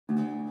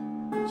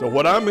So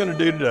what I'm going to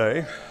do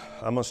today,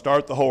 I'm going to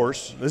start the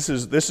horse. This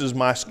is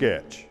my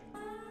sketch.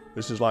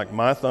 This is like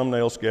my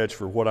thumbnail sketch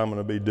for what I'm going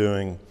to be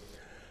doing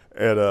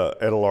at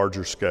a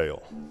larger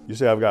scale. You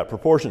see I've got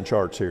proportion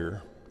charts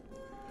here.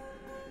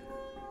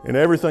 And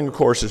everything, of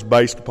course, is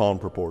based upon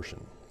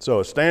proportion.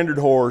 So a standard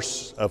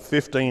horse of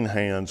 15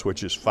 hands,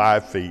 which is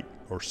 5 feet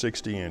or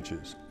 60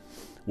 inches,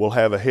 will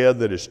have a head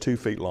that is 2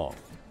 feet long.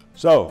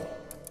 So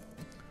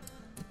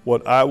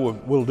what I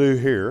will do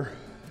here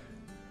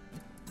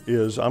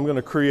is I'm going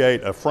to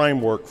create a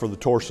framework for the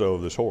torso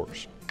of this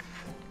horse.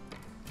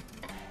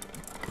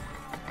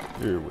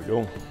 Here we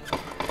go.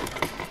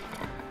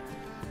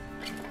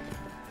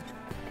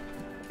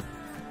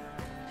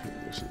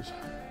 This is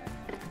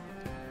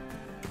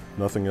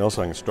nothing else.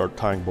 I can start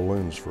tying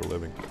balloons for a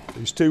living.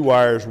 These two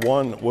wires,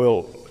 one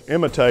will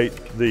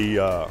imitate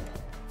the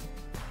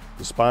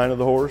spine of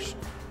the horse,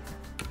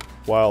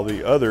 while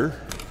the other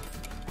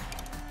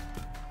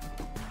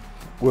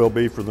will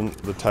be for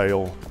the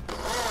tail.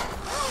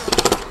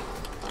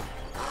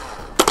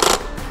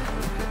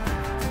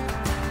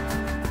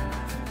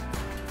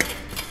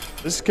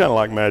 This is kind of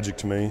like magic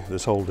to me,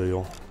 this whole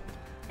deal.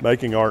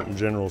 Making art in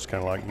general is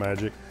kind of like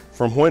magic.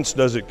 From whence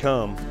does it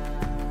come?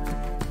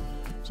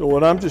 So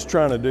what I'm just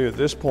trying to do at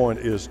this point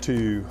is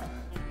to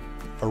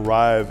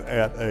arrive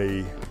at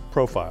a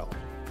profile,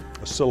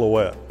 a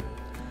silhouette,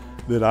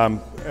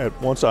 that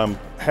once I'm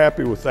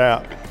happy with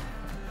that,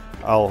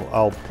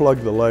 I'll plug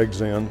the legs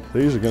in.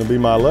 These are going to be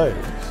my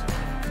legs.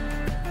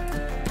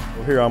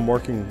 Well, here I'm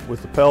working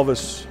with the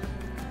pelvis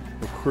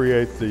to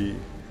create the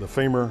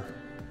femur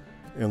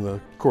and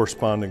the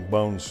corresponding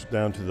bones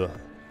down to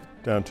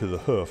the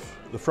hoof.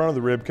 The front of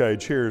the rib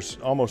cage here is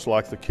almost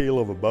like the keel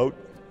of a boat,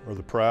 or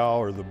the prow,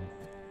 or the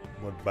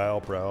bow,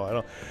 prow, I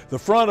don't know. The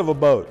front of a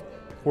boat,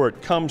 where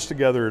it comes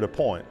together at a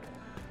point.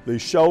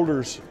 These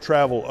shoulders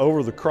travel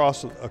over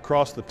across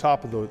the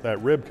top of that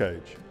rib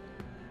cage.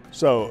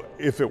 So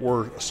if it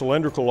were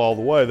cylindrical all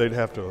the way, they'd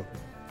have to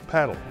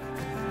paddle.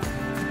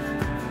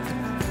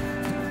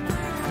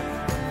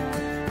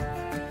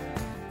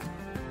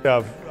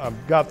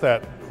 I've got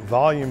that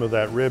volume of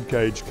that rib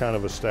cage kind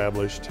of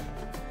established.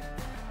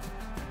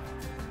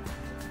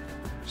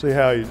 See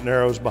how he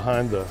narrows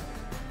behind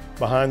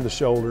the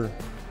shoulder?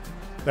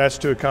 That's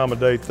to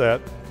accommodate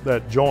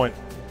that joint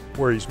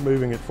where he's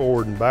moving it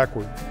forward and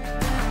backward.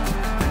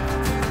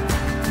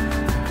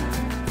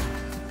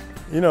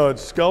 You know,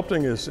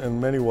 sculpting is in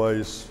many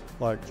ways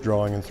like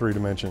drawing in 3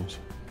 dimensions.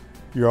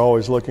 You're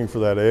always looking for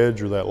that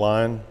edge or that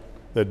line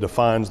that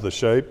defines the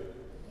shape.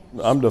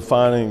 I'm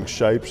defining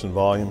shapes and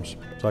volumes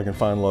so I can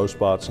find low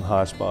spots and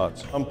high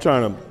spots. I'm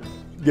trying to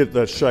get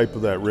that shape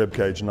of that rib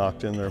cage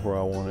knocked in there where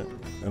I want it,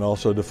 and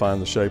also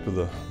define the shape of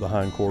the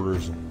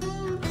hindquarters.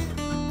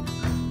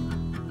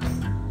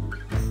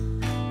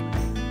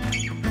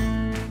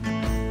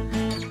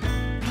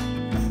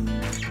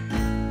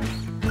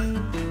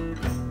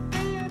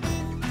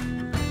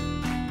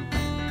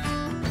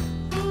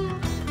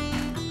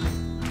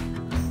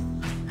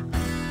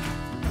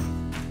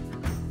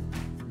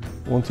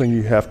 One thing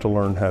you have to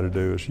learn how to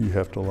do is you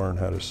have to learn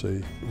how to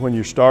see. When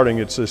you're starting,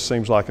 it just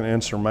seems like an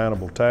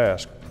insurmountable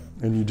task,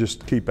 and you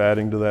just keep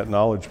adding to that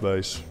knowledge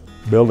base,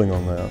 building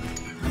on that.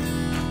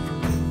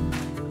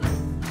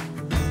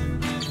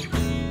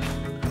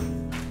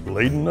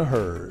 Leading the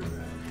herd.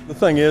 The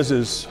thing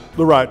is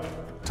the right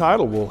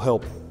title will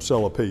help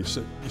sell a piece.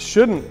 It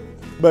shouldn't,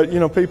 but you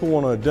know, people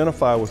want to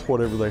identify with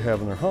whatever they have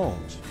in their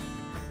homes.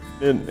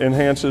 It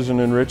enhances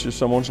and enriches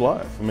someone's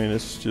life. I mean,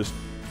 it's just,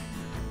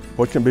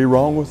 what can be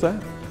wrong with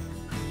that?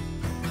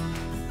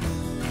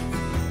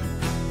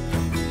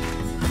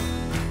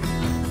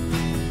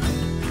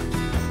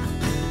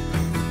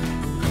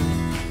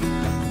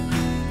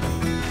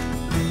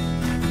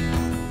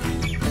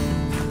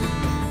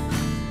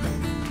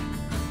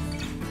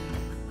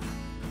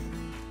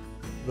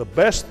 The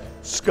best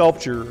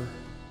sculpture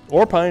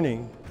or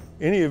painting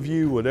any of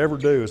you would ever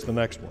do is the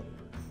next one.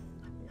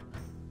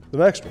 The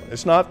next one.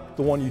 It's not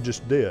the one you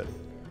just did.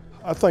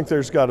 I think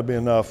there's got to be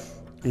enough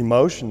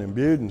emotion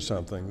imbued in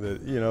something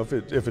that, you know,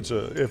 if it's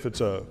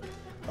a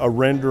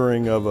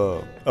rendering of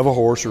a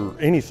horse or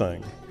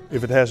anything,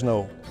 if it has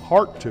no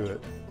heart to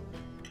it,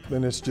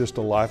 then it's just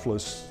a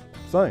lifeless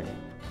thing.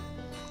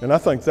 And I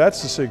think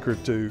that's the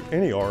secret to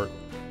any art,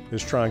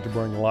 is trying to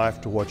bring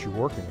life to what you're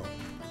working on.